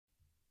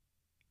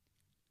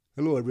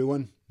Hello,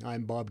 everyone.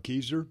 I'm Bob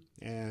Keyser,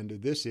 and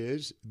this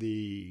is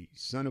the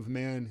Son of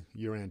Man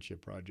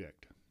Urantia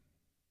Project.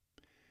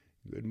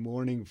 Good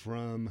morning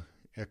from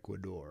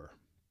Ecuador.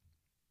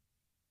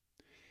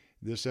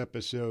 This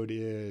episode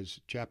is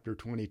Chapter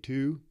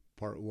 22,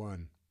 Part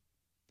 1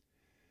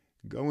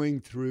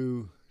 Going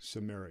Through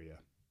Samaria.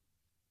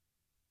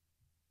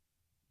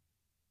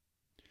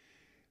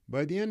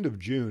 By the end of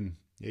June,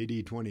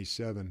 AD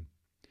 27,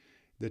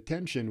 the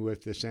tension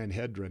with the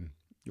Sanhedrin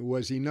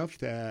was enough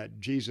that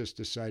Jesus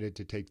decided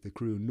to take the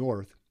crew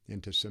north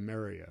into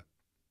Samaria.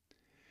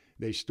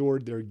 They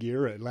stored their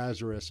gear at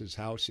Lazarus'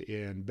 house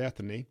in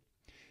Bethany,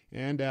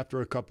 and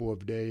after a couple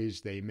of days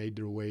they made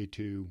their way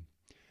to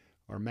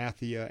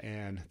Arimathea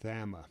and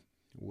Thama,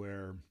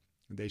 where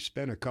they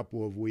spent a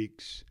couple of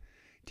weeks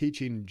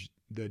teaching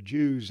the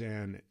Jews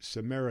and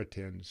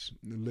Samaritans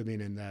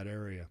living in that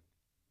area.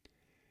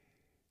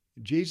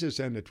 Jesus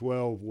and the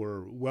 12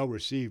 were well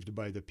received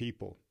by the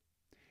people,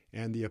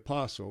 and the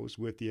apostles,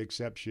 with the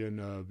exception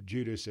of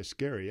Judas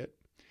Iscariot,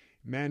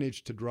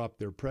 managed to drop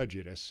their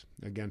prejudice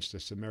against the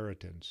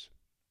Samaritans.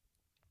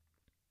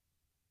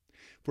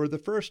 For the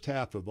first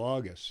half of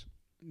August,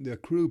 the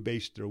crew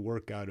based their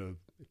work out of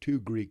two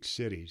Greek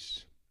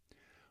cities,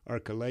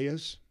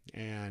 Archelaus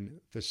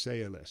and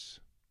Phasaelis.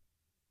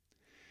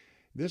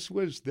 This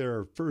was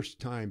their first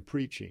time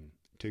preaching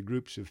to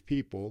groups of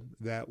people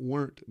that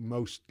weren't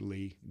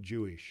mostly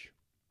Jewish.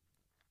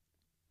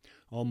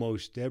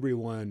 Almost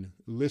everyone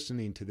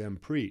listening to them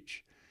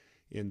preach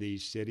in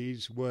these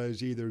cities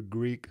was either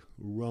Greek,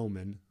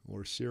 Roman,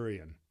 or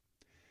Syrian.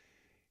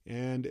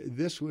 And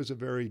this was a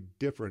very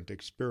different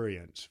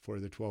experience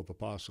for the 12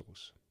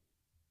 apostles.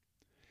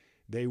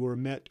 They were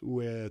met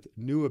with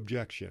new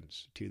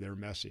objections to their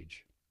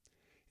message,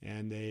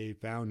 and they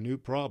found new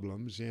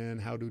problems in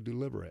how to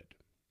deliver it.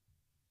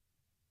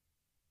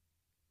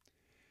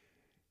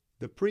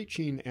 The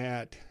preaching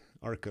at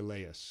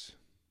Archelaus.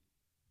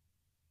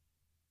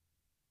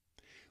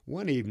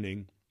 One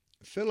evening,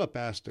 Philip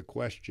asked a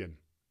question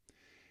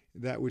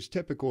that was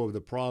typical of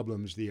the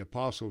problems the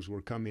apostles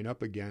were coming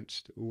up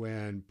against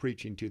when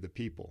preaching to the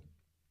people.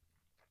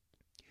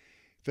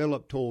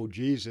 Philip told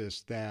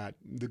Jesus that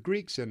the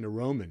Greeks and the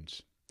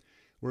Romans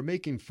were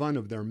making fun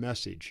of their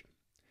message,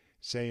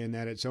 saying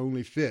that it's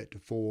only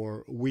fit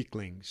for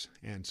weaklings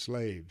and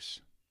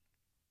slaves.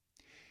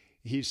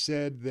 He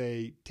said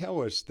they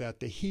tell us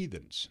that the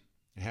heathens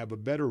have a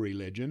better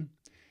religion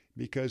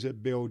because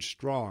it builds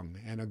strong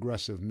and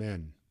aggressive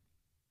men.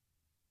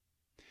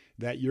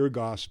 That your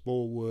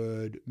gospel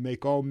would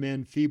make all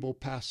men feeble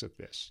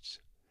pacifists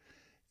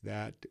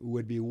that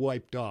would be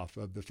wiped off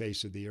of the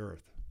face of the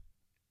earth,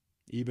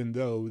 even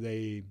though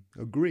they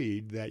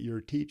agreed that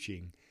your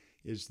teaching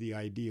is the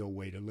ideal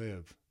way to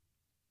live.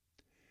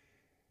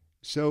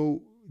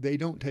 So they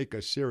don't take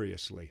us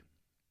seriously.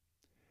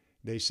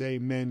 They say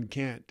men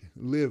can't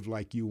live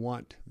like you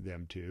want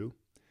them to,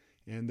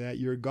 and that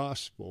your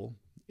gospel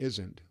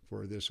isn't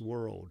for this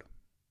world.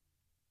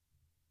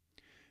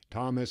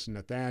 Thomas,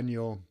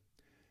 Nathaniel,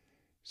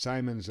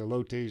 Simon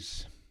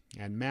Zelotes,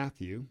 and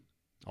Matthew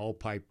all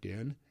piped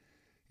in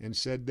and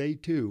said they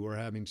too were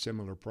having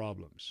similar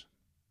problems.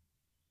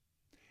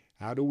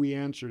 How do we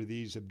answer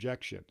these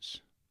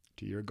objections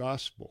to your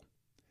gospel?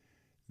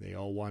 They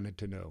all wanted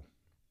to know.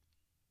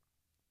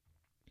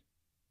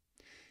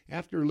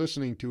 After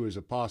listening to his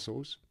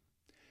apostles,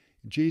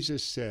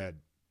 Jesus said,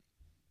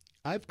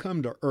 "I've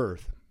come to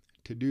earth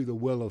to do the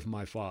will of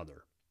my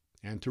Father,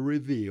 and to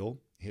reveal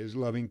his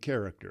loving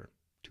character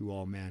to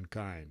all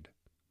mankind.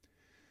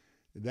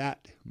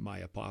 That, my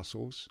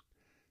apostles,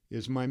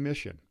 is my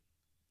mission.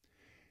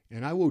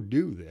 And I will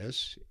do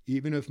this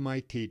even if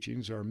my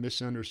teachings are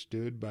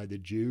misunderstood by the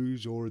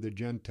Jews or the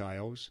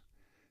Gentiles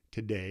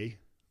today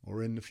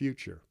or in the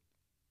future.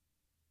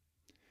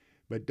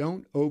 But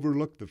don't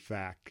overlook the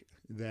fact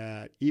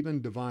that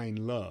even divine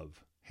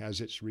love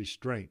has its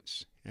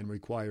restraints and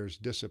requires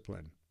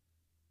discipline.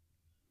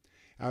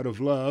 Out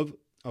of love,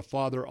 a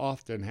father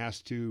often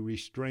has to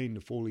restrain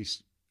the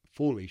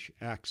foolish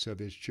acts of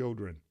his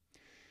children,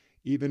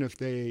 even if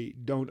they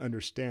don't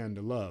understand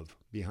the love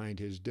behind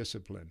his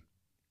discipline.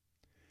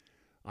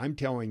 I'm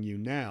telling you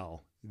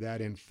now that,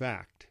 in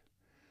fact,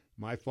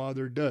 my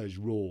Father does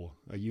rule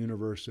a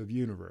universe of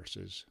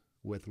universes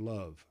with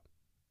love.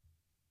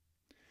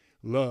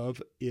 Love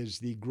is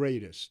the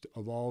greatest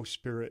of all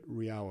spirit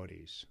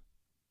realities.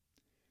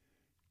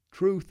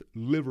 Truth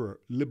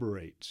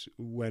liberates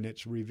when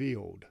it's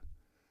revealed,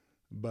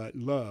 but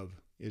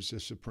love is the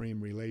supreme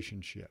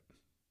relationship.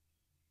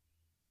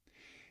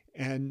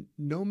 And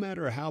no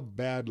matter how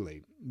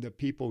badly the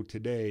people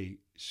today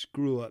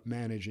screw up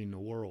managing the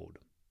world,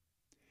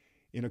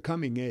 in a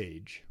coming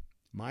age,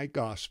 my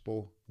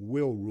gospel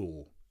will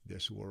rule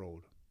this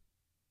world.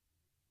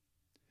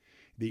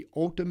 The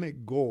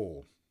ultimate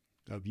goal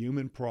of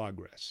human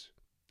progress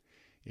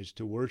is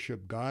to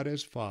worship God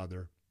as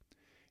Father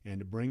and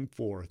to bring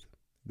forth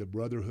the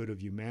brotherhood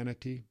of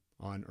humanity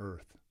on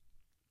earth.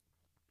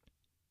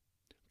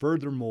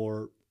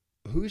 Furthermore,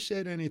 who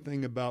said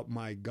anything about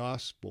my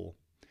gospel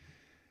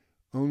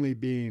only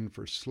being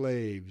for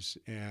slaves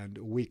and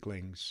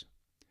weaklings.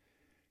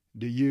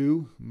 Do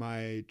you,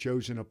 my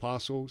chosen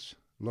apostles,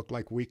 look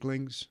like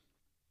weaklings?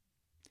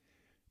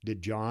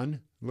 Did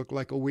John look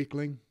like a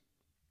weakling?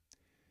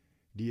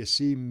 Do you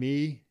see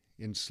me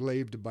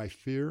enslaved by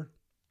fear?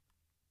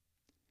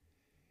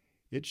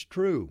 It's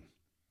true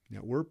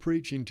that we're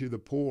preaching to the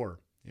poor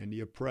and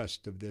the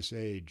oppressed of this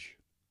age.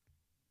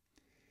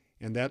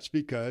 And that's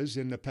because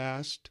in the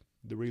past,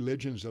 the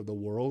religions of the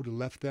world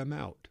left them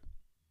out.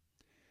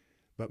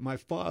 But my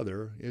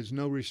Father is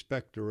no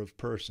respecter of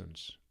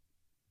persons,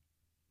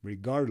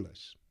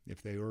 regardless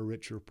if they are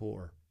rich or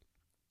poor.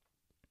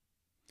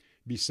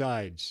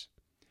 Besides,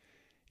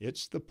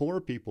 it's the poor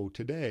people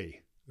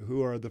today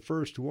who are the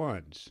first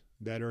ones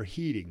that are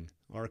heeding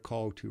our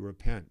call to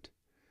repent,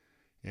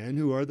 and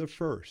who are the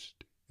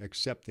first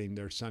accepting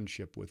their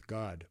sonship with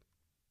God.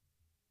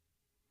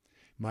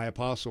 My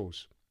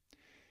apostles,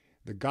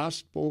 the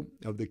gospel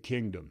of the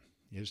kingdom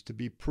is to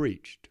be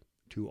preached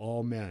to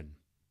all men,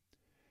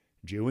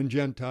 Jew and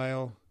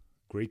Gentile,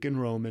 Greek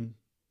and Roman,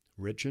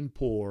 rich and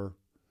poor,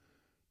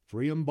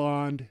 free and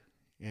bond,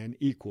 and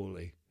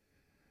equally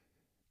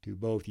to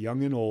both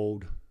young and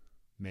old,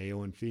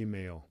 male and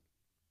female.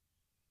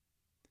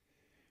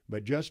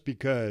 But just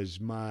because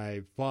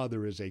my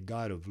Father is a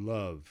God of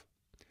love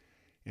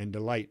and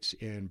delights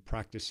in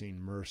practicing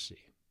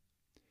mercy,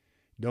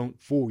 don't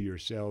fool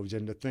yourselves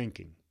into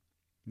thinking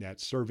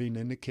that serving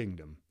in the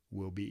kingdom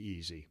will be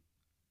easy.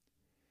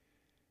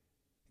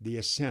 The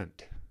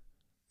ascent,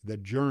 the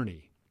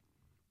journey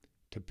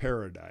to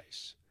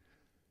paradise,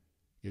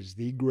 is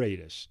the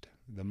greatest,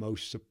 the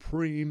most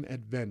supreme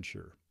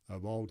adventure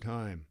of all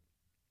time.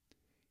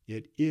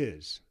 It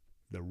is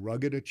the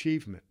rugged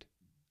achievement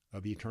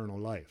of eternal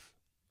life.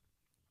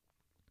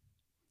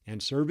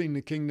 And serving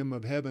the kingdom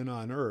of heaven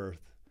on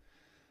earth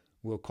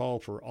will call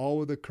for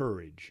all of the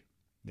courage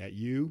that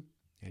you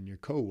and your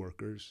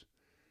co-workers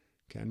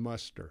can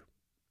muster.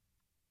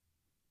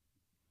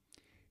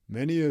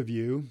 Many of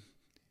you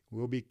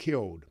will be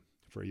killed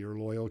for your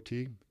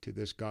loyalty to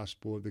this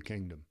gospel of the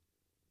kingdom.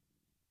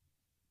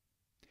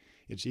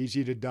 It's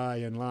easy to die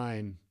in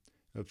line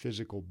of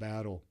physical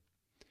battle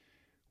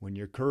when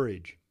your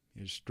courage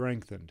is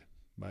strengthened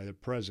by the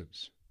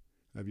presence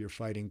of your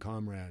fighting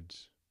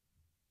comrades.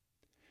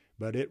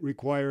 But it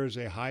requires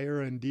a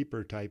higher and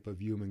deeper type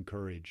of human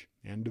courage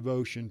and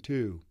devotion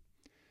too,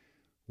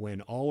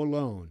 when all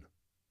alone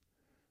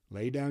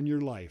lay down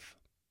your life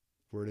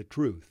for the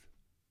truth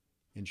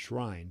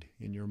enshrined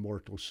in your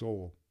mortal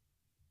soul.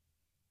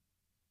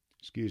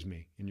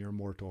 In your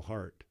mortal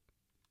heart.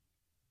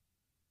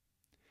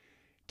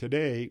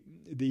 Today,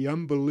 the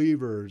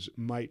unbelievers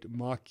might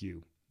mock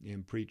you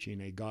in preaching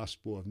a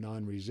gospel of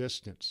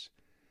non-resistance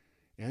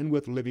and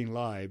with living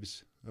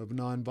lives of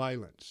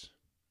nonviolence.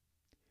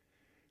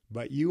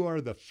 But you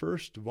are the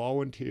first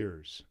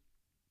volunteers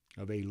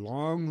of a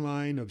long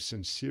line of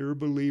sincere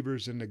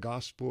believers in the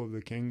gospel of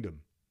the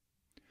kingdom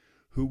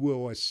who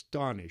will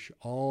astonish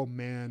all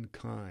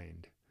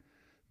mankind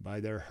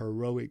by their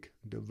heroic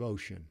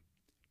devotion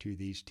to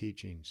these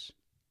teachings.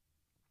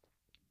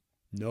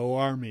 No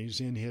armies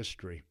in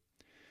history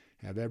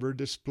have ever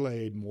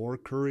displayed more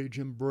courage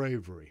and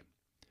bravery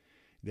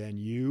than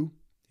you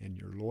and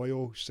your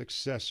loyal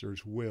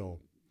successors will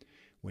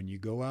when you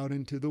go out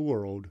into the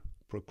world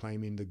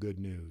proclaiming the good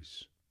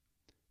news,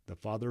 the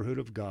fatherhood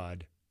of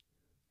God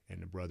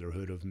and the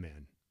brotherhood of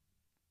men.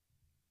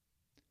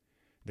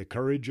 The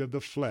courage of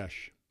the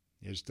flesh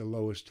is the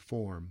lowest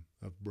form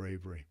of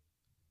bravery.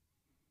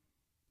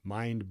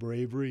 Mind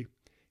bravery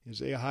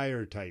is a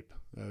higher type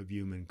of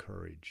human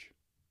courage.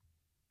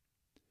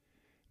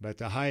 But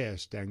the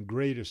highest and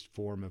greatest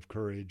form of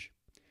courage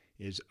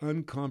is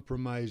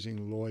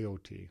uncompromising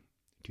loyalty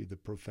to the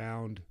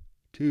profound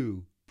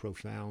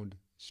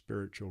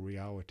spiritual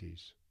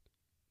realities.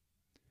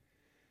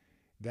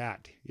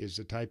 That is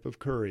the type of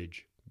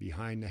courage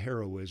behind the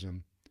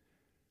heroism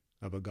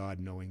of a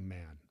God-knowing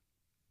man.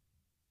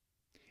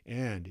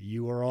 And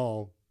you are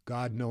all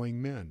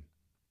God-knowing men,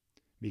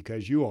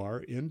 because you are,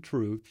 in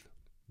truth,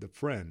 the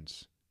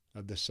friends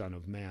of the Son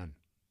of Man.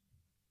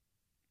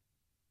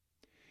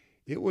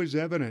 It was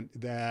evident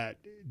that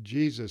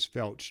Jesus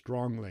felt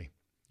strongly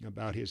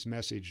about his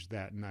message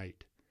that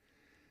night,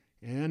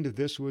 and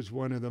this was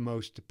one of the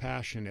most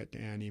passionate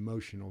and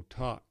emotional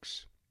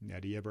talks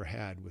that he ever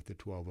had with the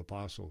 12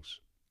 apostles.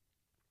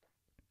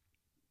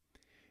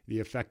 The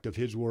effect of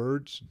his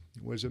words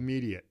was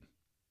immediate.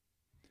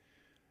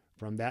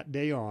 From that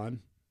day on,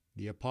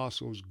 the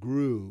apostles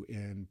grew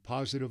in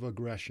positive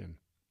aggression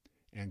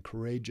and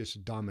courageous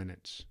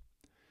dominance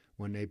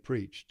when they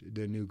preached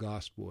the new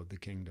gospel of the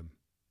kingdom.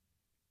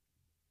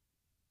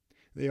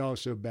 They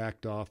also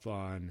backed off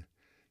on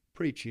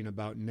preaching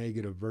about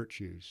negative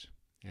virtues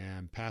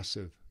and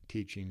passive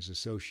teachings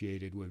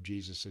associated with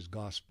Jesus'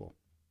 gospel.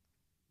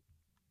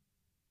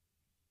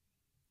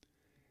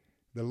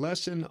 The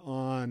lesson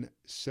on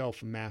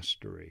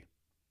self-mastery.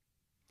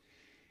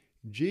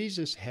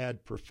 Jesus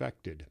had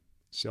perfected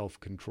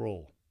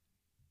self-control.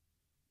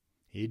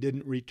 He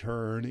didn't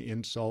return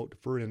insult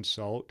for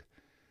insult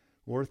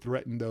or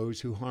threaten those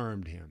who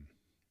harmed him.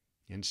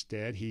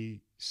 Instead,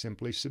 he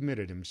simply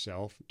submitted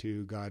himself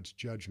to God's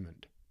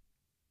judgment.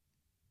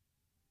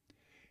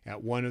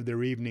 At one of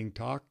their evening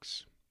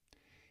talks,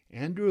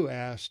 Andrew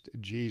asked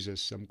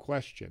Jesus some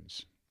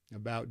questions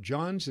about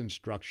John's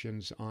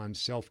instructions on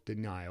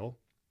self-denial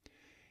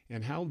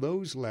and how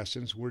those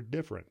lessons were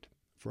different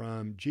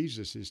from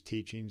Jesus'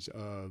 teachings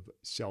of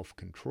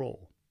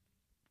self-control.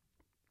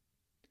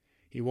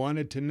 He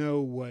wanted to know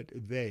what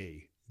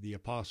they, the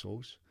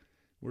apostles,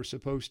 were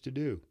supposed to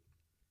do.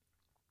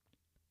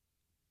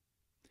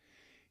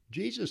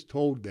 Jesus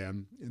told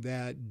them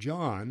that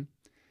John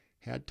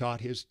had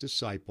taught his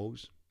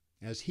disciples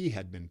as he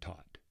had been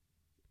taught,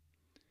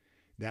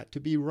 that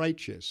to be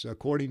righteous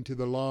according to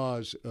the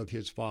laws of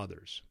his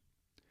fathers,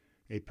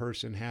 a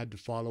person had to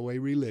follow a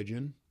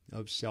religion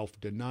of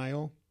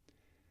self-denial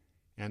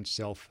and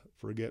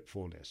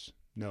self-forgetfulness.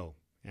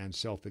 And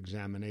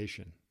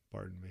self-examination,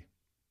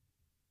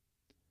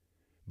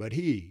 But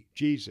he,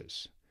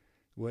 Jesus,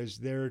 was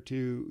there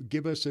to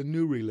give us a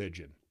new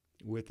religion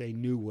with a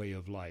new way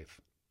of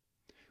life,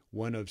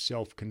 one of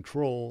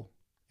self-control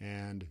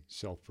and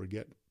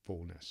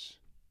self-forgetfulness.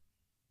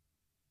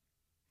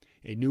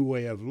 A new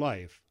way of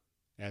life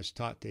as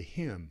taught to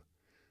him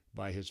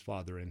by his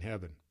Father in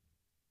heaven.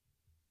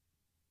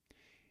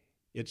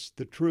 It's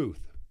the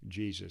truth,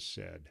 Jesus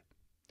said,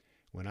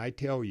 when I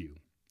tell you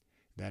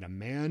that a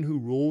man who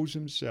rules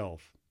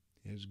himself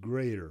is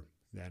greater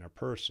than a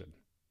person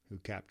who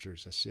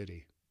captures a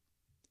city.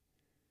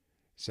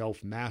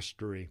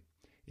 Self-mastery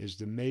is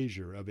the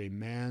measure of a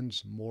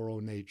man's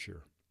moral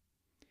nature,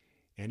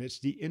 and it's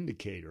the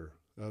indicator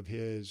of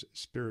his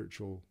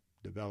spiritual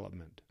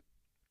development.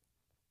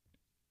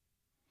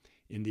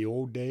 In the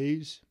old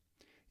days,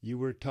 you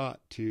were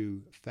taught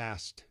to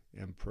fast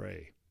and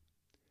pray,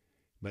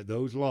 but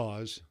those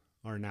laws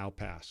are now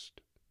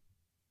past.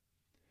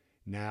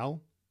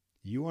 Now,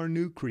 you are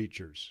new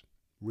creatures,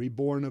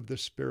 reborn of the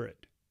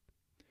Spirit,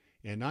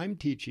 and I'm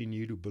teaching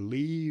you to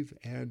believe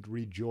and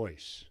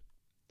rejoice,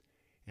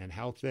 and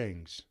how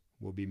things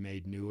will be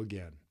made new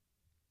again.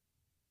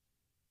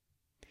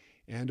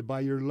 And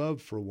by your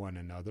love for one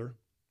another,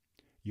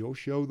 you'll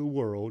show the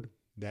world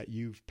that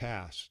you've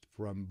passed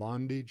from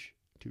bondage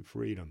to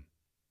freedom,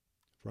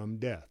 from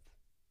death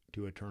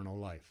to eternal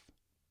life.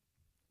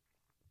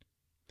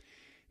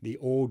 The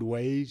old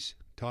ways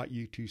taught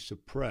you to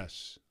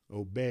suppress,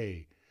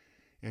 obey,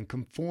 and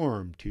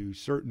conform to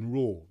certain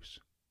rules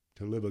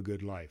to live a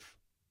good life.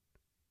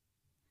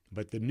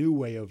 But the new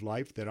way of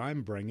life that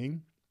I'm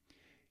bringing,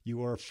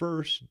 you are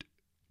first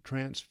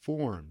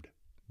transformed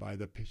by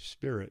the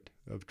Spirit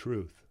of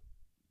truth.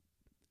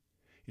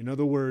 In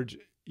other words,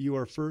 you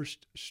are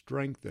first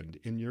strengthened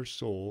in your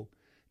soul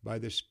by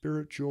the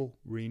spiritual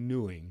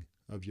renewing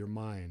of your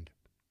mind.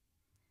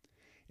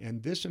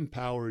 And this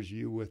empowers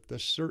you with the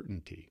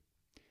certainty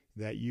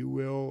that you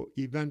will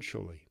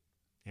eventually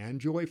and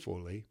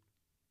joyfully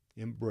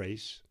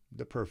embrace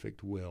the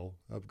perfect will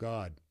of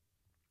God.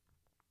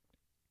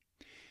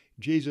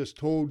 Jesus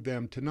told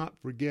them to not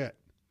forget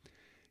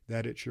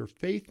that it's your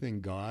faith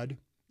in God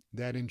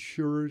that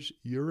ensures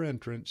your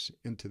entrance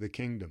into the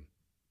kingdom.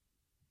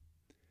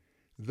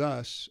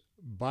 Thus,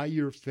 by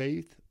your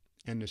faith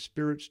and the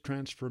Spirit's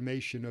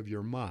transformation of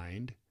your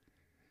mind,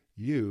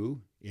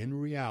 you, in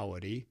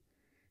reality,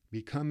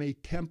 become a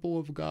temple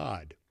of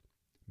God,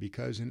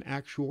 because an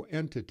actual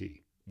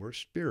entity or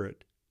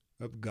spirit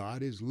of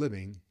God is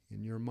living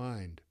in your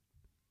mind.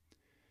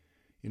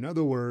 In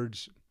other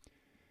words,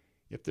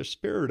 if the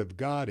Spirit of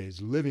God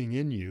is living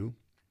in you,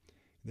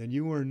 then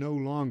you are no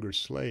longer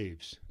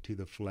slaves to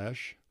the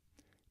flesh,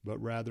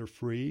 but rather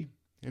free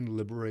and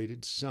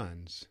liberated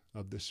sons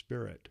of the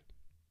Spirit.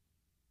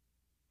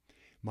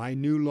 My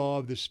new law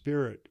of the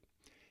Spirit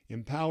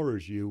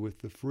empowers you with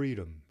the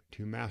freedom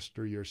to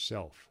master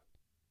yourself,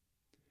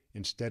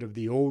 instead of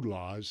the old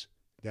laws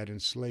that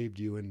enslaved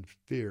you in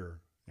fear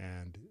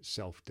and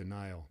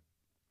self-denial.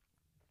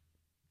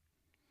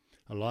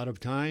 A lot of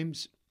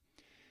times,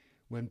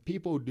 when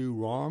people do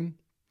wrong,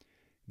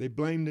 they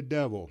blame the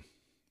devil,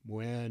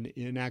 when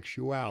in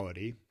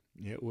actuality,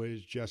 it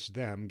was just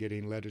them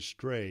getting led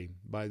astray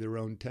by their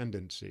own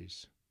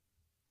tendencies.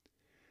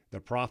 The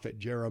prophet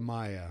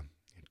Jeremiah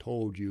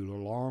told you a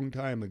long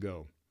time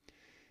ago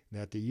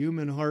that the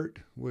human heart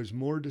was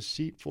more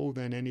deceitful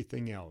than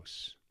anything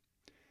else,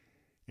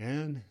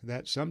 and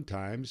that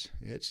sometimes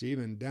it's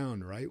even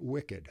downright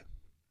wicked.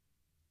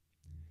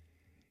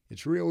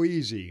 It's real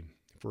easy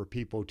for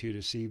people to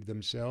deceive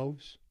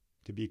themselves,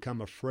 to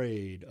become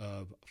afraid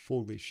of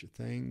foolish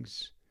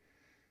things,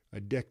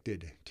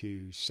 addicted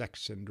to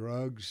sex and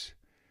drugs,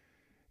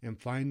 and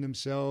find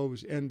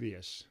themselves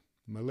envious,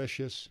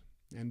 malicious,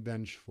 and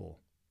vengeful.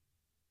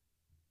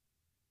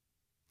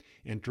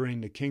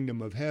 Entering the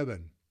kingdom of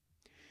heaven,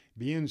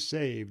 being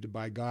saved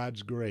by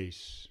God's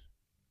grace,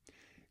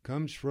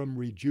 comes from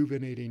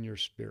rejuvenating your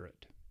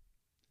spirit,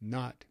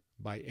 not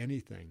by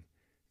anything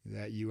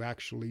that you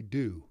actually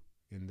do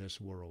in this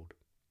world.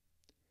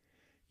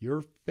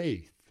 Your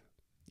faith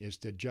is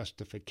the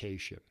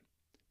justification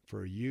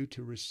for you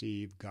to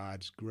receive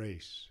God's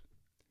grace,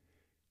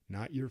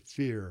 not your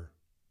fear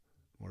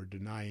or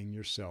denying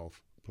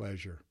yourself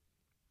pleasure.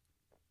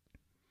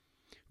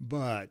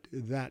 But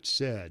that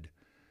said,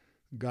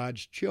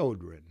 God's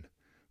children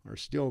are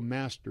still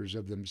masters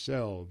of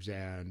themselves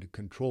and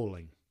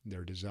controlling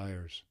their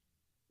desires.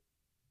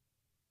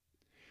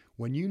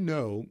 When you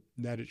know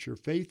that it's your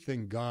faith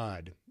in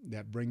God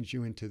that brings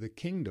you into the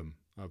kingdom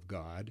of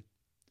God,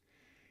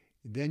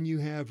 then you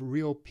have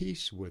real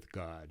peace with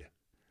God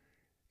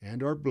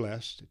and are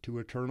blessed to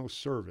eternal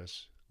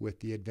service with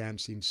the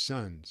advancing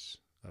sons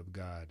of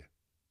God.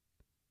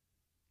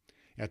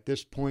 At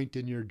this point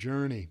in your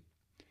journey,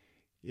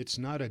 it's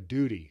not a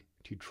duty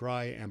to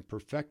try and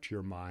perfect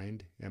your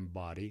mind and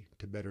body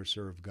to better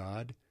serve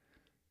God.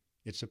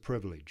 It's a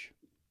privilege.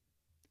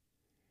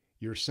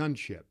 Your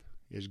sonship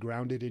is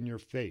grounded in your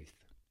faith,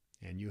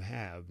 and you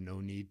have no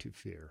need to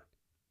fear.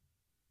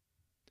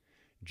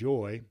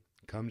 Joy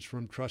comes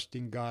from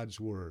trusting God's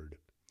word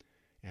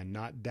and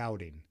not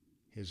doubting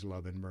his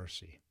love and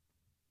mercy.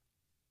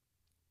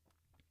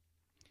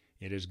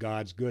 It is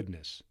God's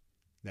goodness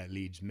that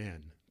leads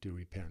men to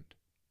repent.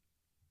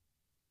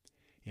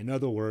 In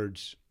other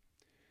words,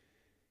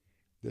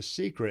 the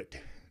secret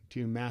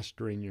to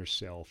mastering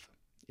yourself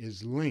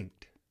is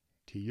linked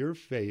to your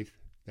faith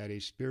that a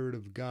Spirit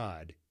of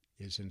God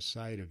is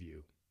inside of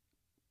you,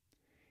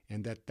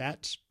 and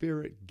that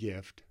Spirit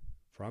gift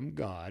from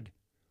God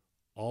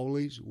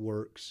always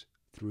works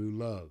through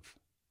love.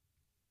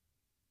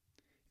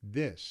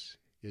 This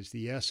is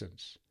the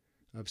essence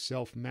of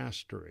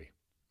self-mastery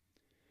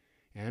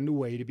and a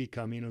way to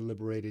becoming a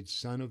liberated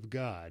son of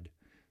God,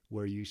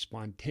 where you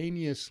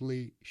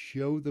spontaneously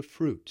show the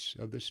fruits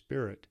of the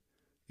Spirit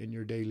in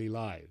your daily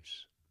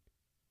lives.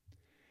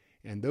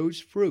 And those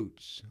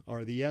fruits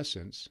are the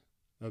essence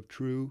of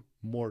true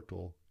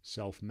mortal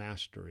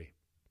self-mastery.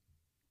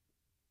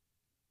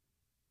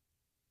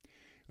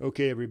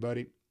 Okay,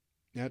 everybody,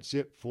 that's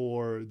it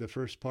for the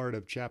first part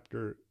of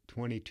chapter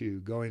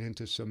 22, going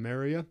into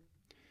Samaria,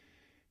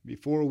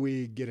 before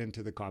we get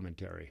into the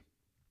commentary.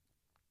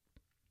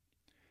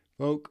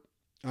 Folk,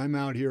 I'm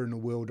out here in the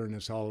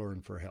wilderness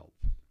hollering for help.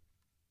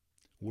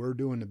 We're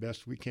doing the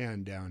best we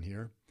can down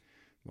here,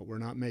 but we're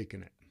not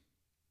making it.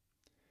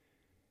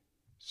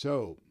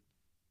 So,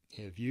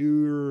 if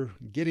you're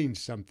getting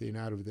something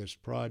out of this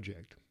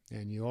project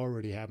and you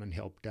already haven't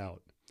helped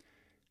out,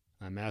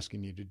 I'm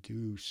asking you to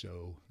do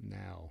so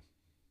now.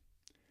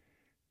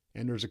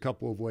 And there's a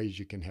couple of ways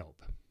you can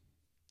help.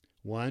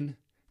 One,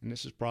 and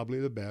this is probably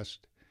the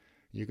best,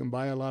 you can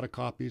buy a lot of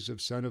copies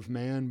of Son of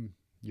Man,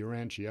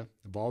 Urantia,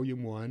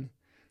 Volume 1,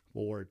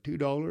 for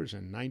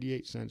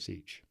 $2.98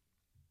 each.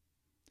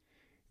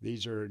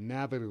 These are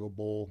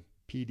navigable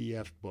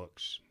PDF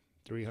books,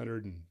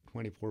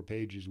 324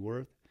 pages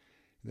worth,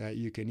 that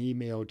you can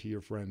email to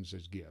your friends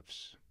as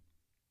gifts.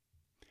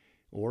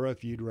 Or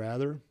if you'd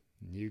rather,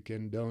 you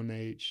can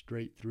donate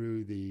straight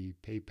through the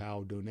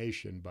PayPal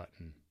donation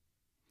button.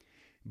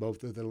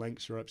 Both of the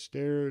links are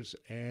upstairs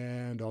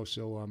and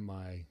also on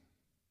my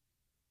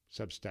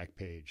Substack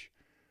page,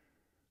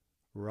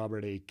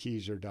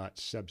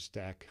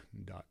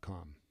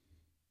 robertakeyser.substack.com.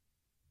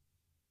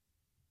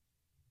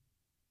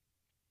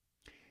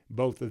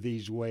 Both of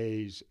these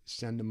ways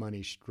send the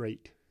money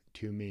straight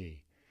to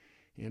me.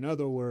 In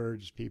other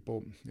words,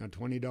 people, a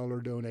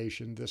 $20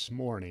 donation this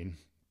morning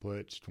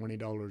puts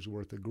 $20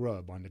 worth of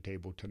grub on the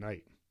table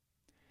tonight.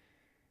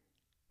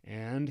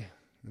 And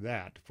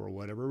that, for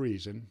whatever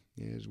reason,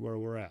 is where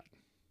we're at.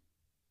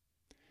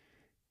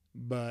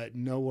 But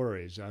no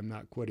worries, I'm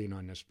not quitting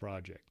on this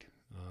project.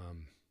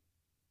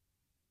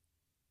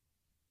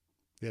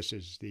 This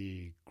is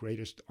the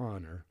greatest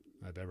honor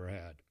I've ever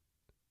had.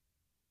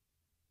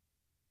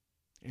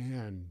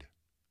 And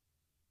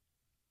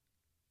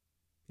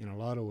in a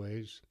lot of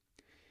ways,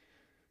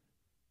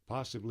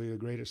 possibly the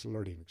greatest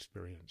learning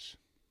experience.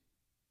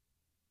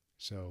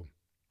 So,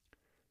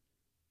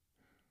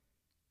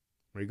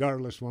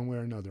 regardless, one way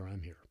or another,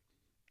 I'm here.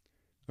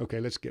 Okay,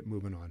 let's get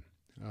moving on.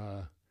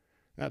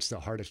 That's the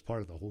hardest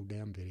part of the whole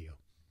damn video.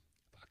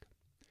 Fuck.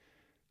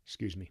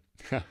 Excuse me.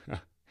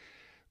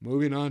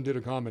 Moving on to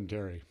the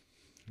commentary.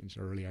 It's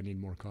early, I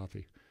need more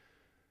coffee.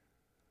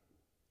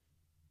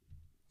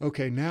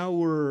 Okay, now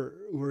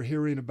we're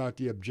hearing about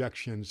the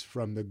objections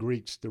from the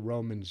Greeks, the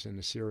Romans, and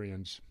the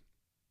Syrians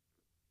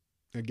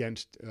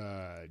against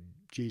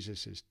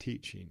Jesus'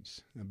 teachings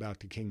about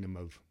the kingdom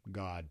of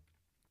God.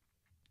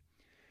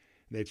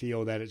 They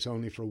feel that it's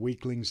only for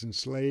weaklings and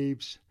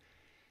slaves,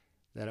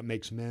 that it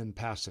makes men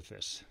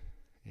pacifists,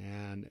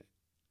 and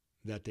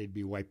that they'd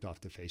be wiped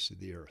off the face of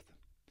the earth.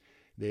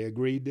 They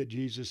agreed that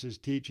Jesus'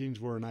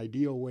 teachings were an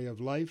ideal way of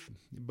life,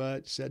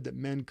 but said that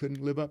men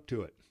couldn't live up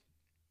to it,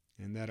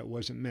 and that it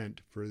wasn't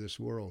meant for this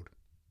world.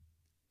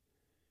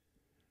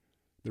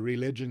 The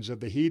religions of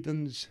the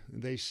heathens,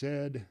 they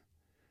said,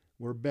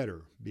 were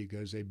better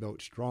because they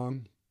built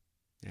strong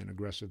and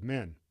aggressive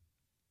men.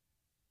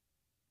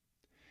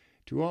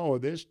 To all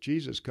of this,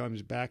 Jesus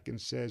comes back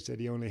and says that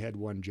he only had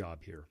one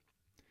job here,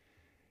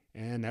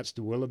 and that's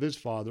the will of his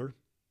Father,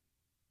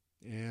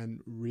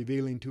 and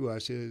revealing to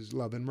us his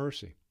love and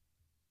mercy.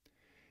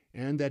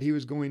 And that he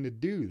was going to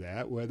do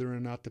that whether or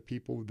not the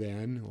people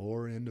then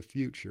or in the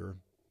future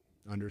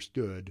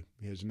understood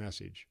his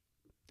message.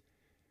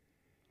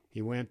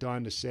 He went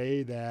on to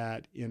say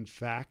that, in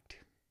fact,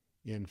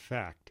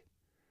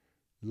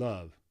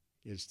 love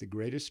is the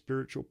greatest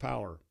spiritual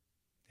power,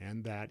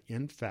 and that,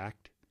 in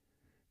fact,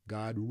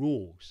 God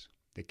rules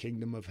the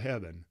kingdom of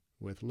heaven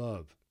with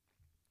love.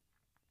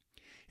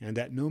 And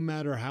that no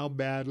matter how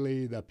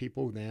badly the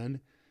people then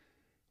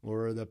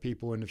or the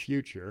people in the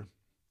future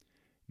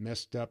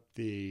messed up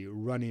the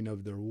running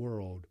of their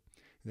world,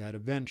 that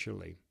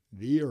eventually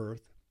the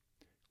earth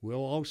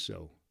will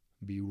also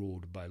be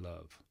ruled by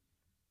love.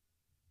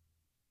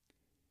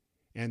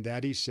 And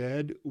that, he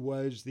said,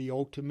 was the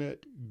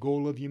ultimate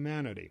goal of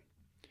humanity,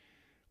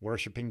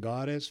 worshiping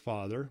God as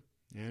Father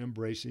and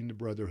embracing the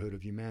brotherhood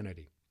of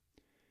humanity,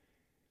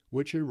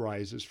 which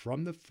arises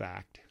from the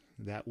fact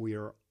that we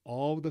are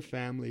all the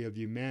family of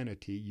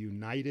humanity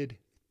united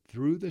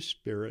through the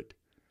Spirit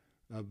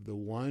of the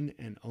one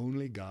and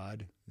only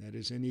God that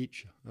is in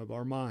each of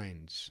our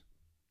minds.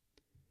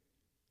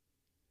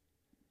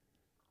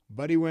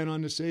 But he went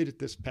on to say that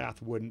this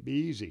path wouldn't be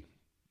easy.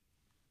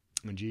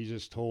 And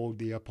Jesus told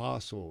the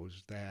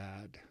apostles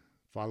that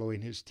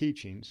following his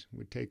teachings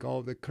would take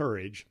all the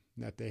courage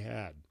that they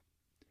had.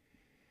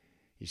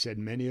 He said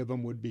many of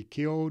them would be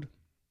killed,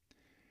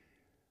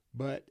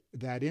 but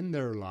that in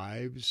their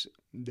lives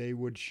they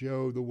would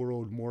show the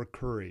world more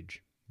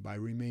courage by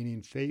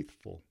remaining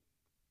faithful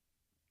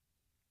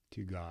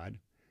to God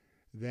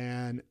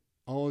than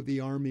all of the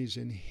armies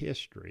in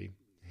history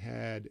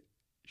had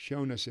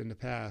shown us in the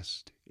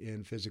past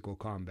in physical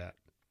combat.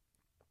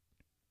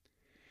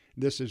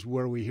 This is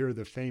where we hear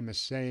the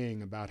famous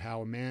saying about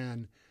how a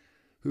man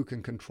who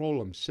can control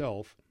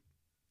himself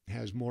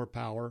has more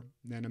power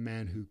than a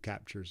man who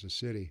captures a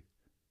city.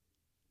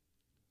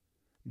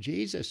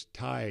 Jesus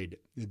tied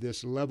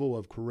this level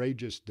of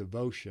courageous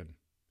devotion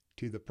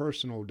to the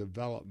personal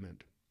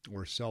development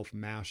or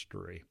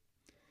self-mastery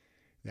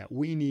that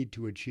we need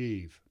to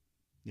achieve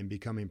in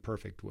becoming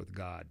perfect with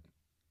God.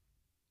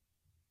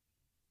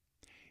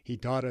 He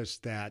taught us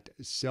that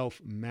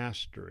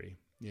self-mastery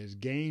is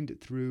gained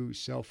through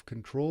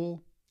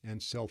self-control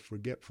and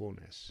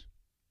self-forgetfulness,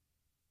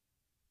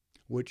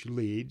 which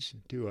leads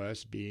to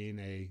us being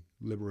a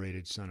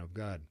liberated son of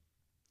God,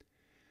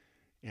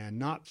 and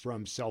not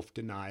from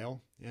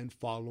self-denial and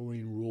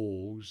following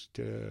rules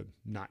to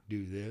not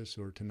do this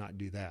or to not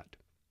do that,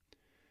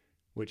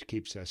 which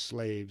keeps us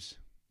slaves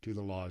to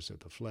the laws of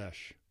the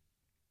flesh.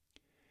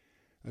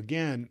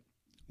 Again,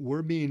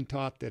 we're being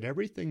taught that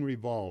everything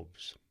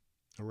revolves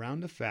around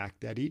the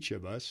fact that each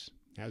of us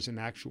has an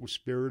actual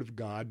Spirit of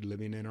God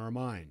living in our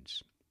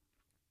minds.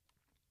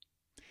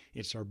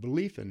 It's our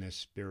belief in this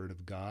Spirit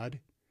of God,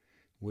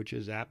 which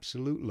is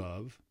absolute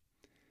love,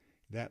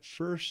 that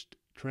first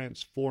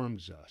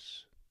transforms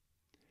us.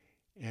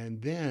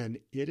 And then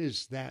it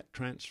is that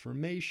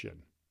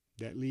transformation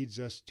that leads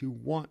us to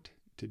want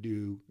to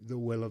do the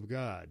will of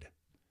God,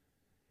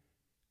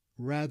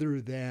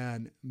 rather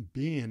than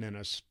being in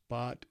a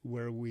spot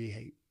where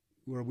we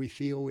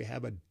feel we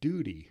have a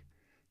duty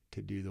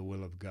to do the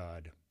will of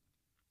God.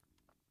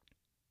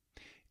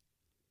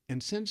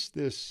 And since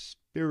this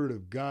Spirit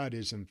of God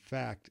is in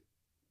fact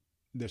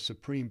the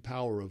supreme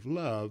power of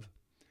love,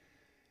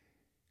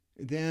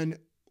 then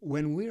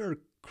when we are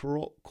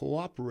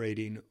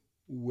cooperating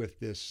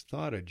with this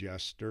thought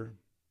adjuster,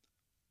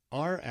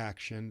 our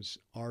actions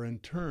are in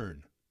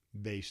turn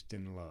based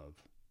in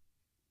love.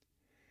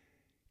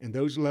 And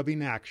those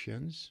loving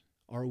actions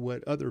are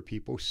what other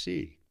people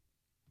see.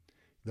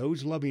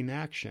 Those loving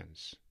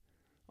actions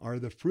are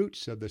the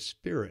fruits of the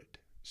Spirit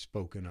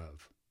spoken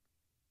of.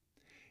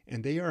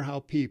 And they are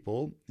how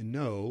people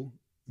know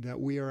that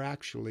we are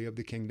actually of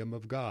the kingdom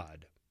of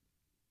God.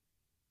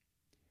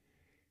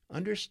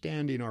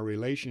 Understanding our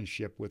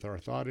relationship with our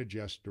thought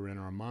adjuster in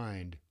our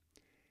mind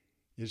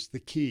is the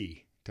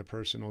key to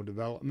personal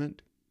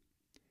development,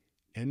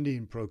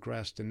 ending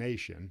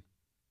procrastination,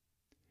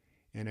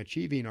 and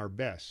achieving our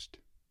best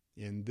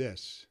in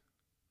this,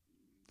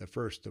 the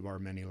first of our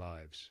many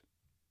lives.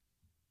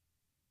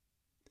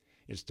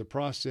 It's the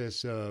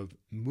process of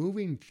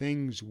moving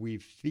things we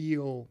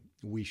feel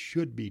we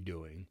should be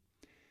doing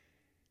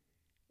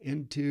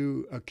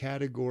into a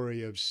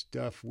category of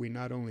stuff we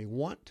not only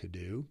want to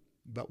do,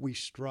 but we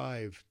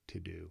strive to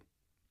do.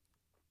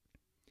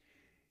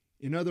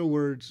 In other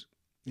words,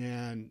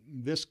 and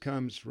this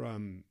comes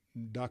from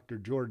Dr.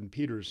 Jordan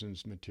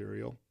Peterson's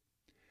material,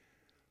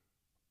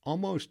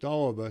 almost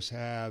all of us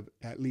have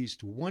at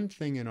least one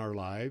thing in our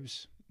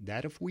lives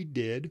that if we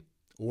did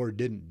or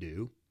didn't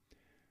do,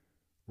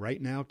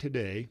 right now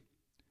today,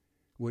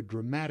 would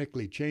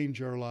dramatically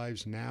change our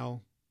lives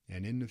now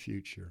and in the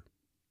future.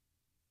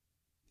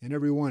 And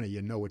every one of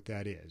you know what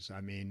that is.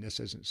 I mean, this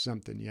isn't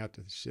something you have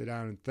to sit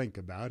down and think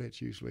about.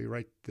 It's usually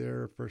right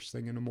there first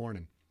thing in the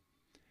morning.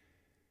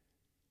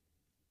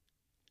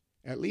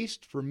 At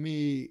least for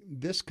me,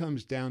 this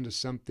comes down to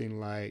something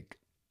like,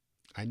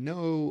 I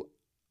know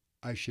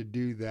I should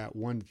do that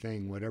one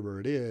thing, whatever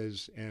it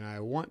is, and I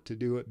want to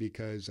do it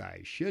because I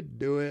should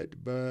do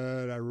it,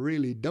 but I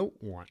really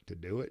don't want to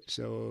do it,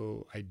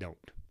 so I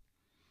don't.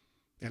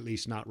 At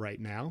least not right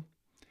now,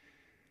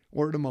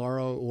 or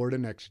tomorrow, or the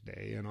next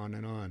day, and on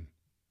and on.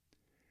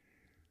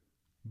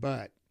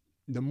 But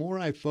the more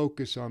I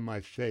focus on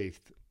my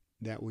faith,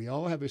 that we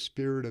all have a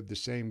spirit of the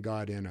same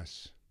God in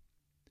us,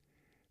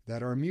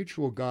 that our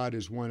mutual God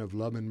is one of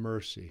love and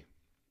mercy,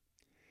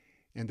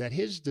 and that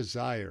His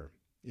desire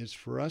is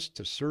for us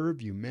to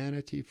serve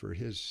humanity for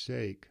His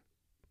sake,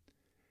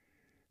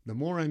 the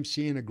more I'm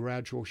seeing a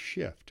gradual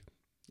shift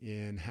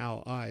in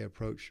how I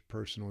approach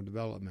personal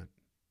development.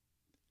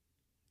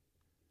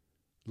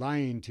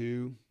 Lying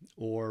to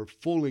or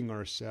fooling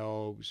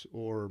ourselves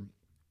or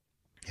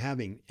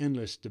having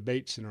endless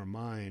debates in our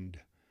mind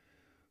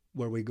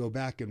where we go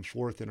back and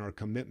forth in our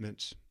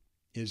commitments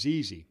is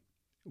easy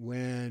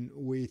when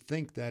we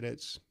think that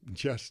it's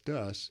just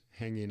us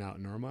hanging out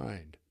in our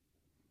mind.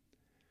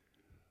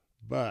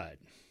 But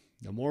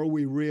the more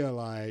we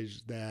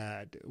realize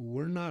that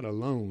we're not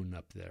alone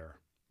up there,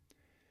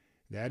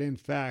 that in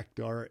fact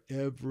our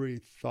every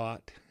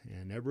thought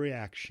and every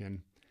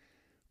action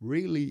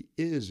really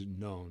is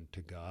known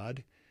to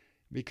God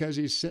because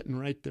He's sitting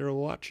right there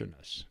watching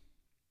us,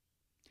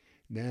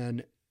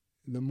 then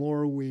the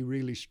more we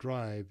really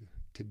strive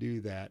to do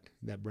that,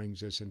 that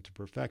brings us into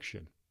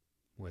perfection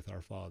with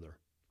our Father.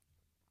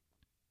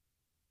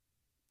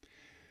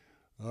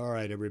 All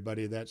right,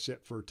 everybody, that's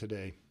it for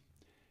today.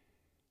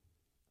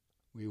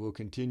 We will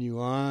continue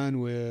on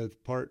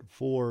with part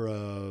 4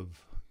 of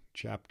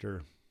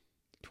chapter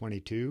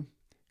 22,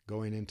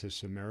 going into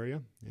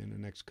Samaria in the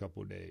next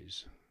couple of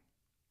days.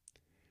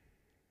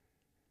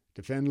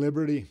 Defend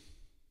liberty,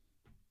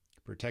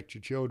 protect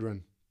your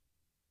children,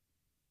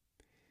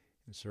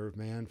 and serve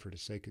man for the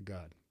sake of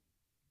God.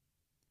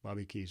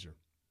 Bobby Keyser,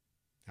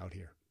 out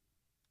here.